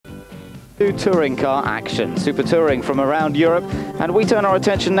Touring car action, Super Touring from around Europe, and we turn our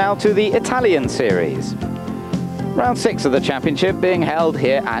attention now to the Italian series. Round 6 of the championship being held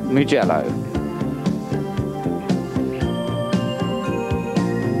here at Mugello.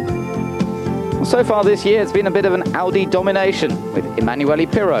 So far this year it's been a bit of an Audi domination, with Emanuele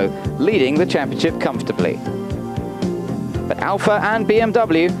Pirro leading the championship comfortably. But Alfa and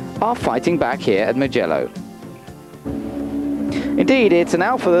BMW are fighting back here at Mugello. Indeed, it's an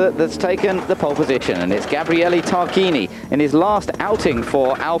Alfa that's taken the pole position, and it's Gabriele Tarquini in his last outing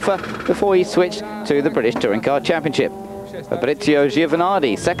for Alfa before he switched to the British Touring Car Championship. Fabrizio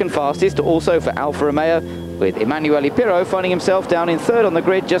Giovanardi, second fastest, also for Alfa Romeo, with Emanuele Pirro finding himself down in third on the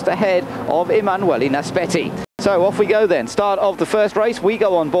grid, just ahead of Emanuele Naspetti. So off we go then. Start of the first race, we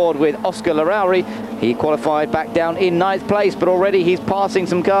go on board with Oscar Larrauri. He qualified back down in 9th place, but already he's passing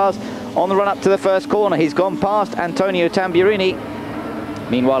some cars on the run up to the first corner. He's gone past Antonio Tamburini.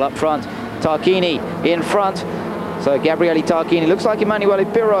 Meanwhile up front, Tarquini in front. So Gabriele Tarquini, looks like Emanuele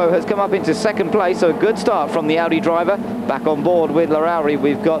Pirro has come up into second place, so a good start from the Audi driver. Back on board with Larrauri,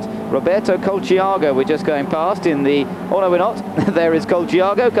 we've got Roberto Colciago, we're just going past in the, oh no we're not, there is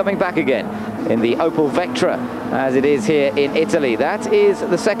Colciago coming back again in the Opel Vectra, as it is here in Italy. That is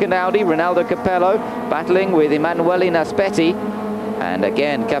the second Audi, Ronaldo Capello battling with Emanuele Naspetti. And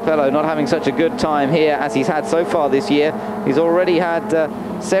again, Capello not having such a good time here as he's had so far this year. He's already had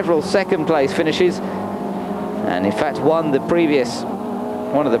several second place finishes, and in fact one of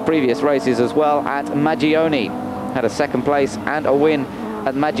the previous races as well at Magione. Had a second place and a win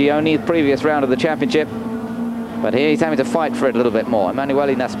at Magione, the previous round of the championship. But here he's having to fight for it a little bit more.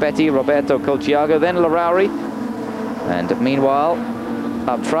 Emanuele Naspetti, Roberto Colciago, then Larrauri. And meanwhile,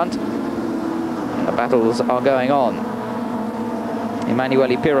 up front, the battles are going on.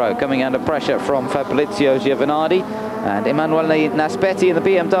 Emanuele Pirro coming under pressure from Fabrizio Giovanardi, and Emanuele Naspetti in the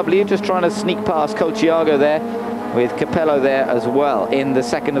BMW just trying to sneak past Colciago there, with Capello there as well in the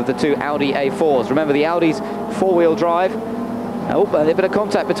second of the two Audi A4s. Remember, the Audi's four-wheel drive. Oh, a bit of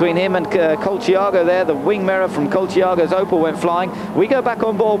contact between him and Colciago there. The wing mirror from Colciago's Opel went flying. We go back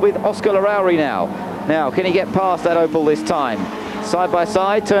on board with Oscar Larrauri now. Now, can he get past that Opel this time? Side by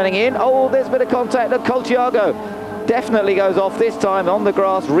side, turning in. Oh, there's a bit of contact. Look, Colciago definitely goes off this time on the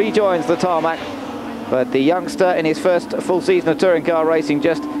grass, rejoins the tarmac. But the youngster in his first full season of touring car racing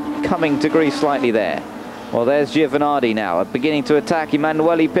just coming to grief slightly there. Well, there's Giovanardi now, beginning to attack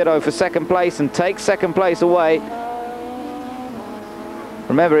Emanuele Pirro for second place and takes second place away.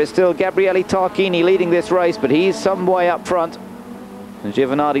 Remember, it's still Gabriele Tarquini leading this race, but he's some way up front. And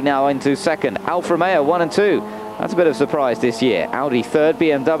Giovanardi now into second. Alfa Romeo 1 and 2. That's a bit of a surprise this year. Audi third,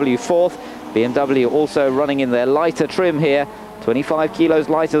 BMW fourth. BMW also running in their lighter trim here, 25 kilos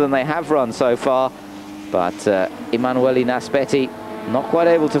lighter than they have run so far. But Emanuele Naspetti not quite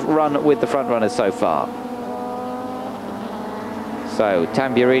able to run with the front runners so far. So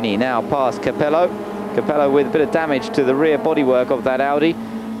Tamburini now past Capello. Capello with a bit of damage to the rear bodywork of that Audi.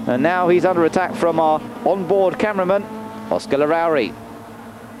 And now he's under attack from our onboard cameraman, Oscar Larrauri.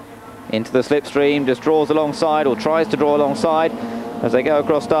 Into the slipstream, just draws alongside, or tries to draw alongside, as they go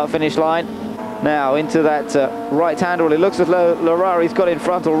across start-finish line. Now into that right hand, well, it looks as though Larrauri's got in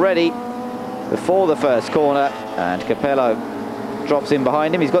front already before the first corner, and Capello drops in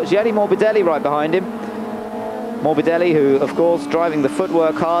behind him. He's got Gianni Morbidelli right behind him. Morbidelli, who, of course, driving the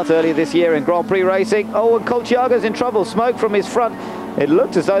footwork hard earlier this year in Grand Prix racing. Oh, and Colciago's in trouble. Smoke from his front. It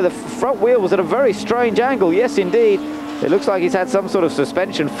looked as though the front wheel was at a very strange angle. Yes, indeed. It looks like he's had some sort of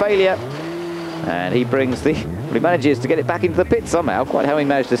suspension failure. And he brings the... Well, he manages to get it back into the pit somehow. Quite how he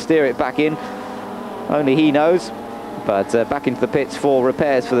managed to steer it back in, only he knows. But back into the pits for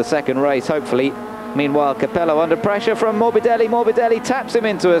repairs for the second race, hopefully. Meanwhile, Capello under pressure from Morbidelli. Morbidelli taps him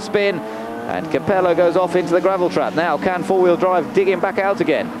into a spin. And Capello goes off into the gravel trap. Now, can four-wheel drive dig him back out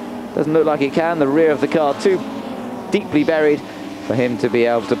again? Doesn't look like he can. The rear of the car too deeply buried for him to be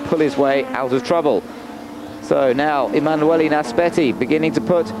able to pull his way out of trouble. So now Emanuele Naspetti beginning to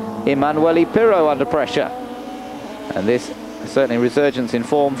put Emanuele Pirro under pressure. And this certainly resurgence in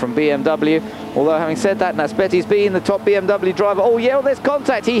form from BMW. Although having said that, Naspetti's been the top BMW driver. Oh yeah, well, there's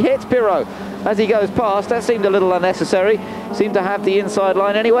contact. He hits Pirro as he goes past. That seemed a little unnecessary. Seemed to have the inside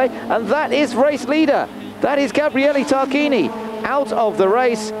line anyway. And that is race leader. That is Gabriele Tarquini out of the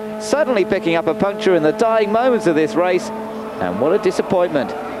race, suddenly picking up a puncture in the dying moments of this race. And what a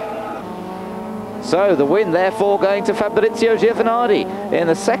disappointment. So the win therefore going to Fabrizio Giovanardi in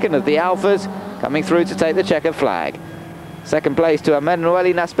the second of the Alfas, coming through to take the checkered flag. Second place to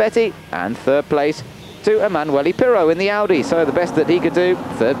Emanuele Naspetti, and third place to Emanuele Pirro in the Audi. So the best that he could do,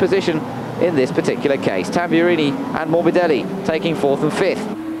 third position in this particular case. Tamburini and Morbidelli taking fourth and fifth.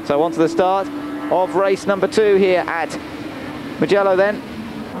 So on to the start of race number 2 here at Mugello then.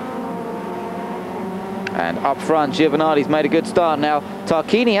 And up front, Giovanardi's made a good start now.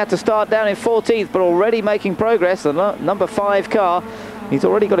 Tarquini had to start down in 14th, but already making progress. The number 5 car, he's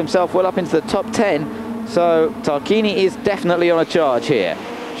already got himself well up into the top 10. So Tarquini is definitely on a charge here.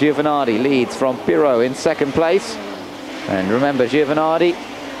 Giovanardi leads from Pirro in 2nd place. And remember, Giovanardi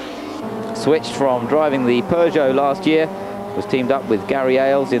switched from driving the Peugeot last year, was teamed up with Gary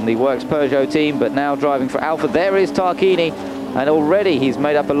Ailes in the Works Peugeot team, but now driving for Alfa. There is Tarquini, and already he's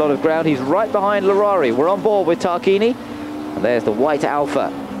made up a lot of ground. He's right behind Larari. We're on board with Tarquini, and there's the white Alfa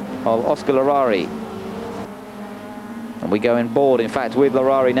of Oscar Larari. And we go in board, in fact, with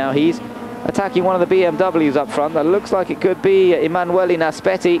Larari now. He's attacking one of the BMWs up front. That looks like it could be Emanuele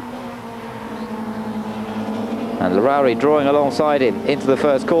Naspetti. And Larari drawing alongside him into the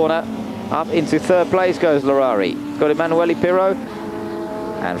first corner. Up into 3rd place goes Larari. Got Emanuele Pirro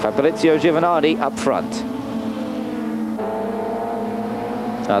and Fabrizio Giovanardi up front.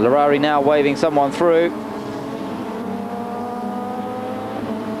 Larari now waving someone through.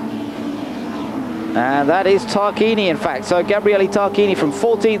 And that is Tarquini, in fact. So Gabriele Tarquini from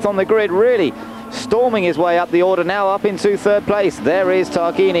 14th on the grid, really storming his way up the order now, up into 3rd place. There is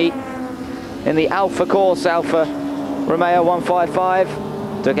Tarquini in the Alfa course, Alfa Romeo 155.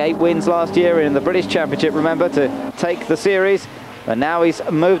 Took 8 wins last year in the British Championship, remember, to take the series. And now he's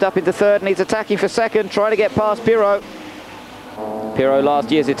moved up into 3rd and he's attacking for 2nd, trying to get past Pirro. Pirro,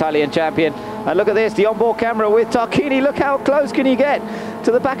 last year's Italian champion. And look at this, the onboard camera with Tarquini. Look how close can you get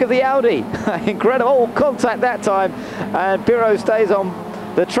to the back of the Audi. Incredible contact that time. And Pirro stays on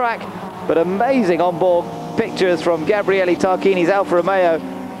the track. But amazing onboard pictures from Gabriele Tarquini's Alfa Romeo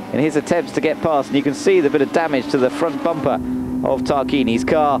in his attempts to get past. And you can see the bit of damage to the front bumper of Tarquini's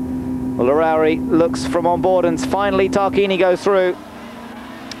car. Well, Larari looks from on board, and finally Tarquini goes through.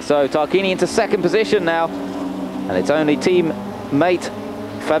 So Tarquini into 2nd position now, and it's only teammate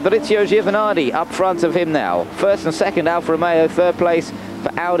Fabrizio Giovanardi up front of him now. 1st and 2nd Alfa Romeo, 3rd place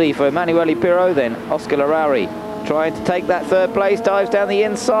for Audi for Emanuele Pirro, then Oscar Larari trying to take that 3rd place, dives down the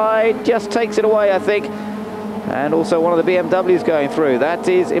inside, just takes it away, I think. And also one of the BMWs going through. That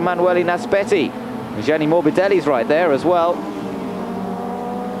is Emanuele Naspetti. Gianni Morbidelli's right there as well.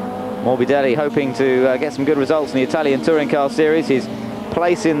 Morbidelli hoping to get some good results in the Italian Touring Car Series. His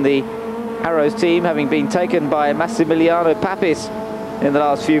place in the Arrows team having been taken by Massimiliano Papis in the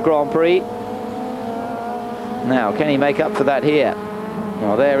last few Grand Prix. Now, can he make up for that here?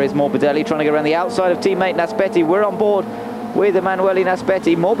 Well, there is Morbidelli trying to get around the outside of teammate Naspetti. We're on board with Emanuele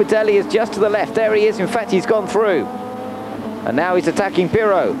Naspetti. Morbidelli is just to the left. There he is. In fact, he's gone through. And now he's attacking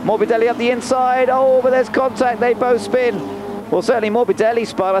Pirro. Morbidelli up the inside. Oh, but there's contact. They both spin. Well, certainly Morbidelli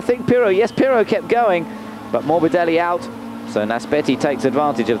spun. I think Pirro, yes, Pirro kept going, but Morbidelli out. So Naspetti takes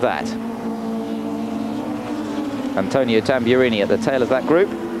advantage of that. Antonio Tamburini at the tail of that group.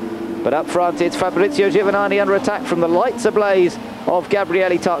 But up front, it's Fabrizio Giovanardi under attack from the lights ablaze of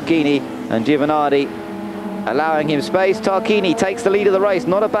Gabriele Tarquini. And Giovanardi allowing him space. Tarquini takes the lead of the race.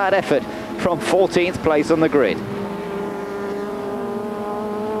 Not a bad effort from 14th place on the grid.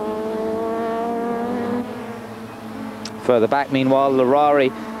 Further back, meanwhile,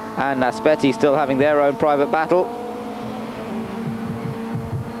 Larari and Naspetti still having their own private battle.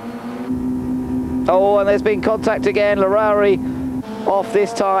 Oh, and there's been contact again. Larari off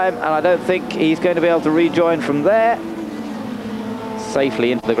this time, and I don't think he's going to be able to rejoin from there.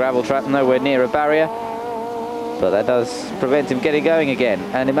 Safely into the gravel trap, nowhere near a barrier. But that does prevent him getting going again.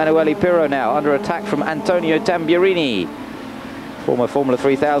 And Emanuele Pirro now under attack from Antonio Tamburini. Former Formula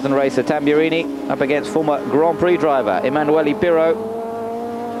 3000 racer Tamburini up against former Grand Prix driver Emanuele Pirro.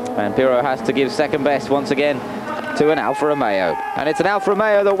 And Pirro has to give 2nd best once again to an Alfa Romeo. And it's an Alfa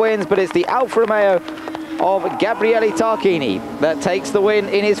Romeo that wins, but it's the Alfa Romeo of Gabriele Tarquini that takes the win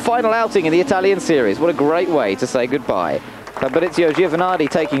in his final outing in the Italian Series. What a great way to say goodbye. Fabrizio Giovanardi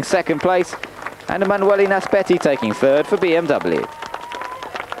taking 2nd place and Emanuele Naspetti taking 3rd for BMW.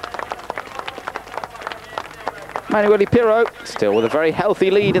 Emanuele Pirro still with a very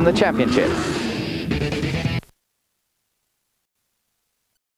healthy lead in the championship.